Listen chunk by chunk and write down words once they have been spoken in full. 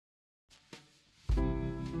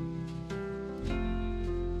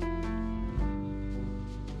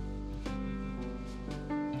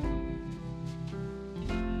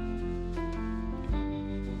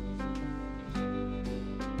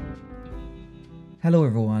Hello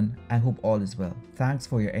everyone, I hope all is well. Thanks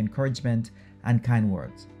for your encouragement and kind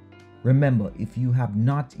words. Remember, if you have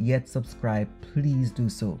not yet subscribed, please do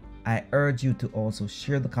so. I urge you to also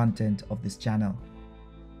share the content of this channel.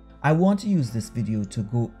 I want to use this video to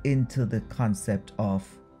go into the concept of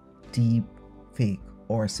deep fake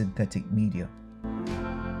or synthetic media.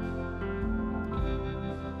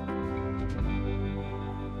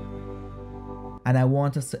 And I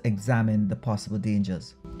want us to examine the possible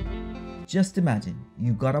dangers. Just imagine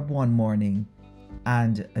you got up one morning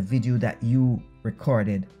and a video that you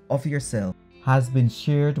recorded of yourself has been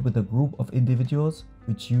shared with a group of individuals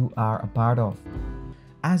which you are a part of.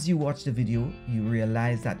 As you watch the video, you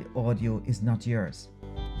realize that the audio is not yours,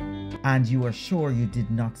 and you are sure you did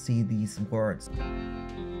not see these words.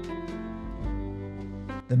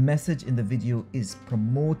 The message in the video is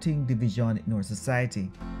promoting division in our society.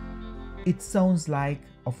 It sounds like,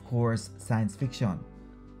 of course, science fiction,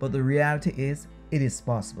 but the reality is it is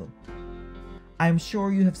possible. I'm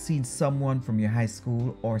sure you have seen someone from your high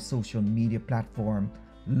school or social media platform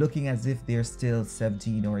looking as if they're still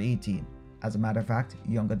 17 or 18. As a matter of fact,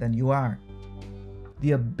 younger than you are.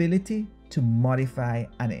 The ability to modify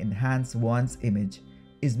and enhance one's image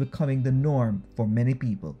is becoming the norm for many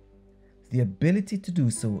people. The ability to do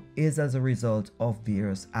so is as a result of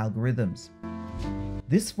various algorithms.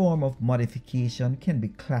 This form of modification can be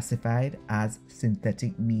classified as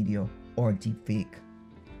synthetic media or deepfake.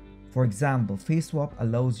 For example, FaceSwap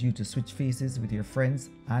allows you to switch faces with your friends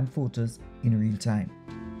and photos in real time.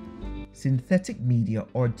 Synthetic media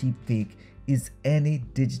or deepfake is any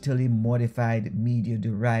digitally modified media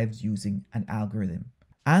derived using an algorithm.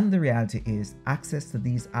 And the reality is, access to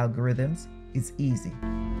these algorithms is easy.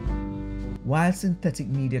 While synthetic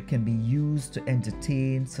media can be used to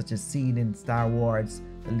entertain, such as seen in Star Wars: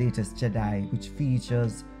 The Latest Jedi, which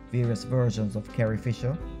features various versions of Carrie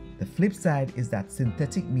Fisher, the flip side is that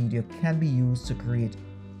synthetic media can be used to create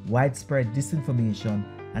widespread disinformation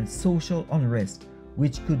and social unrest,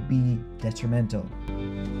 which could be detrimental.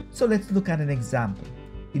 So let's look at an example.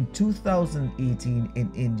 In 2018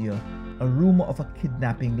 in India, a rumor of a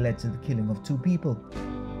kidnapping led to the killing of 2 people.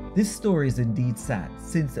 This story is indeed sad,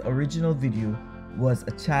 since the original video was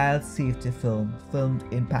a child safety film filmed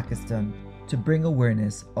in Pakistan to bring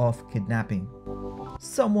awareness of kidnapping.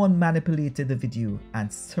 Someone manipulated the video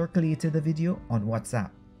and circulated the video on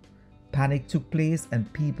WhatsApp. Panic took place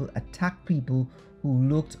and people attacked people who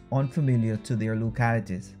looked unfamiliar to their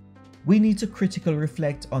localities. We need to critically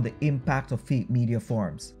reflect on the impact of fake media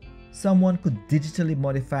forms. Someone could digitally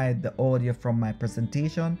modify the audio from my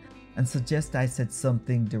presentation and suggest I said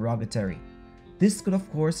something derogatory. This could, of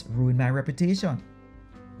course, ruin my reputation.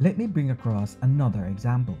 Let me bring across another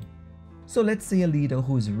example. So let's say a leader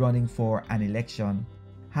who is running for an election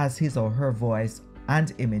has his or her voice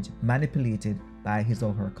and image manipulated by his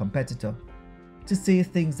or her competitor to say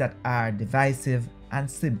things that are divisive and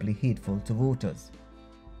simply hateful to voters.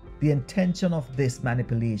 The intention of this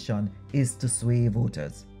manipulation is to sway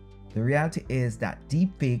voters. The reality is that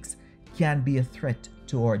deepfakes can be a threat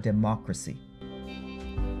to our democracy.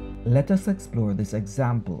 Let us explore this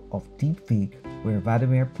example of deepfake where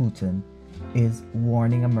Vladimir Putin is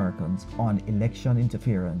warning Americans on election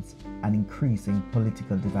interference and increasing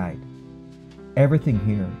political divide. Everything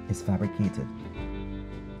here is fabricated.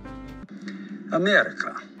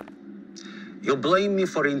 America, you blame me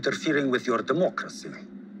for interfering with your democracy,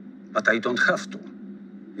 but I don't have to.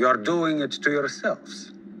 You are doing it to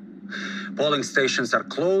yourselves. Polling stations are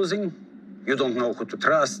closing. You don't know who to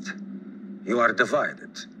trust. You are divided.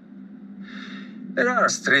 There are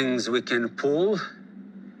strings we can pull,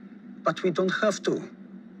 but we don't have to.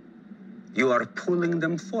 You are pulling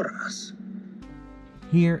them for us.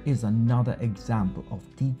 Here is another example of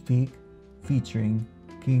deepfake featuring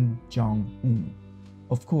Kim Jong-un.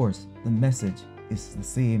 Of course, the message is the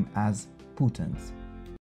same as Putin's.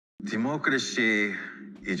 Democracy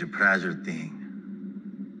is a fragile thing.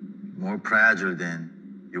 More fragile than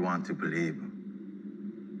you want to believe.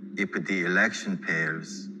 If the election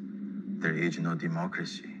fails, there is no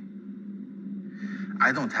democracy.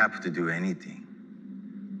 I don't have to do anything.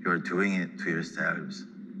 You're doing it to yourselves.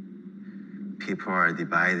 People are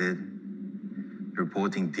divided. Your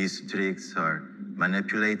voting districts are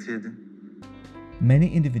manipulated. Many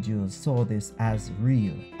individuals saw this as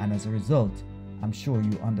real, and as a result, I'm sure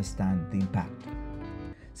you understand the impact.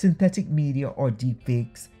 Synthetic media or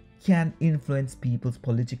deepfakes can influence people's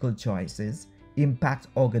political choices, impact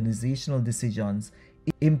organizational decisions,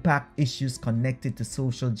 impact issues connected to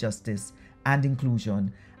social justice and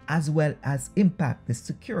inclusion, as well as impact the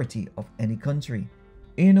security of any country.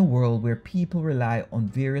 In a world where people rely on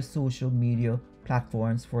various social media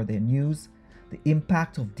platforms for their news, the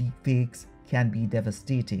impact of deepfakes can be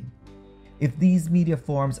devastating. If these media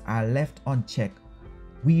forms are left unchecked,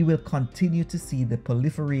 we will continue to see the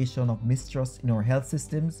proliferation of mistrust in our health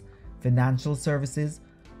systems, financial services,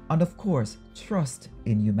 and of course, trust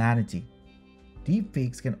in humanity.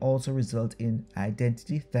 Deepfakes can also result in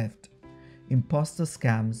identity theft, imposter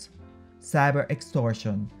scams, cyber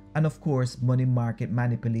extortion, and of course, money market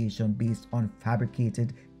manipulation based on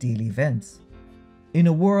fabricated daily events. In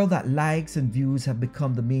a world that likes and views have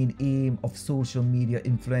become the main aim of social media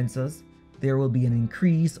influencers, there will be an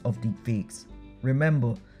increase of deepfakes.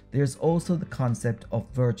 Remember, there's also the concept of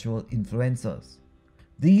virtual influencers.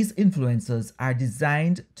 These influencers are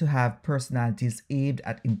designed to have personalities aimed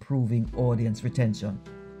at improving audience retention.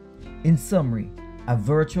 In summary, a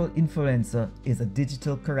virtual influencer is a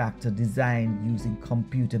digital character designed using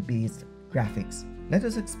computer-based graphics. Let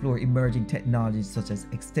us explore emerging technologies such as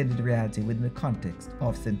extended reality within the context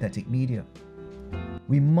of synthetic media.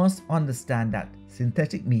 We must understand that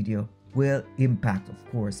synthetic media will impact,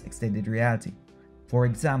 of course, extended reality. For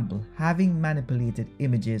example, having manipulated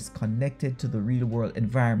images connected to the real-world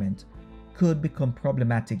environment could become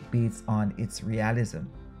problematic based on its realism.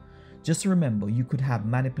 Just remember, you could have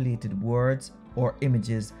manipulated words or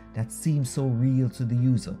images that seem so real to the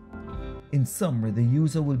user. In summary, the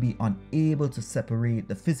user will be unable to separate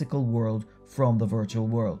the physical world from the virtual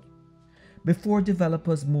world. Before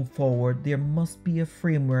developers move forward, there must be a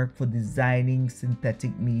framework for designing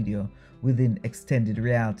synthetic media within extended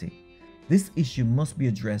reality. This issue must be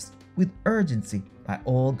addressed with urgency by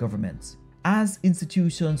all governments. As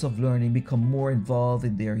institutions of learning become more involved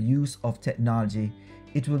in their use of technology,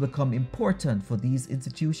 it will become important for these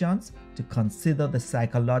institutions to consider the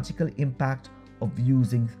psychological impact of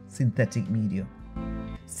using synthetic media.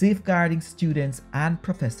 Safeguarding students and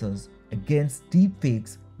professors against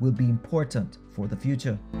deepfakes will be important for the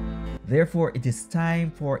future. Therefore, it is time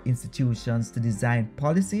for institutions to design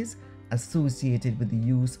policies associated with the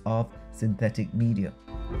use of synthetic media.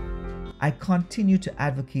 I continue to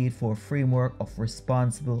advocate for a framework of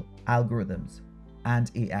responsible algorithms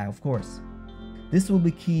and AI, of course. This will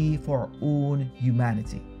be key for our own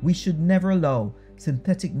humanity. We should never allow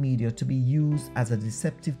synthetic media to be used as a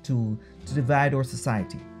deceptive tool to divide our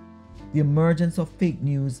society. The emergence of fake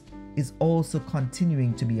news is also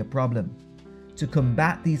continuing to be a problem. To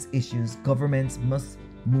combat these issues, governments must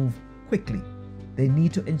move quickly. They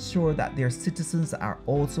need to ensure that their citizens are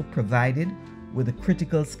also provided with the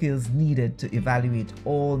critical skills needed to evaluate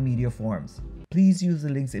all media forms. Please use the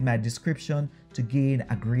links in my description to gain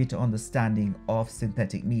a greater understanding of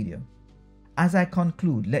synthetic media. As I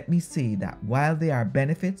conclude, let me say that while there are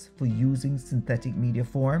benefits for using synthetic media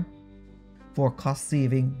form for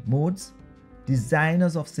cost-saving modes,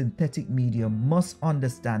 designers of synthetic media must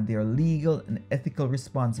understand their legal and ethical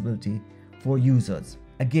responsibility for users.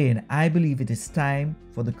 Again, I believe it is time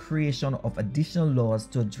for the creation of additional laws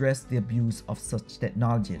to address the abuse of such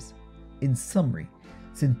technologies. In summary,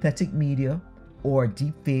 synthetic media or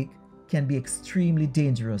deepfake can be extremely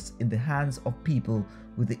dangerous in the hands of people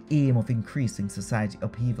with the aim of increasing society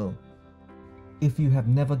upheaval. If you have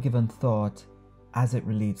never given thought as it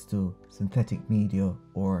relates to synthetic media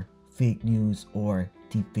or fake news or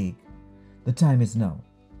deepfake, the time is now.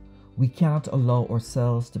 We cannot allow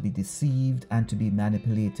ourselves to be deceived and to be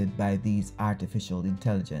manipulated by these artificial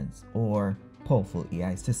intelligence or powerful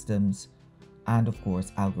AI systems and of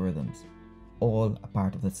course algorithms, all a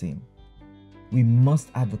part of the same. We must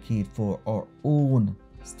advocate for our own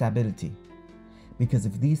stability, because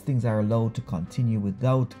if these things are allowed to continue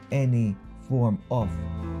without any form of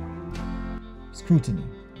scrutiny,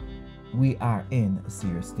 we are in a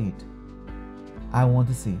serious state. I want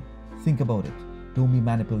to say, think about it. Don't be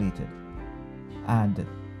manipulated. And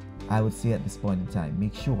I would say at this point in time,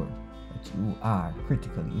 make sure that you are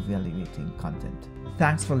critically evaluating content.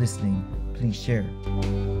 Thanks for listening. Please share.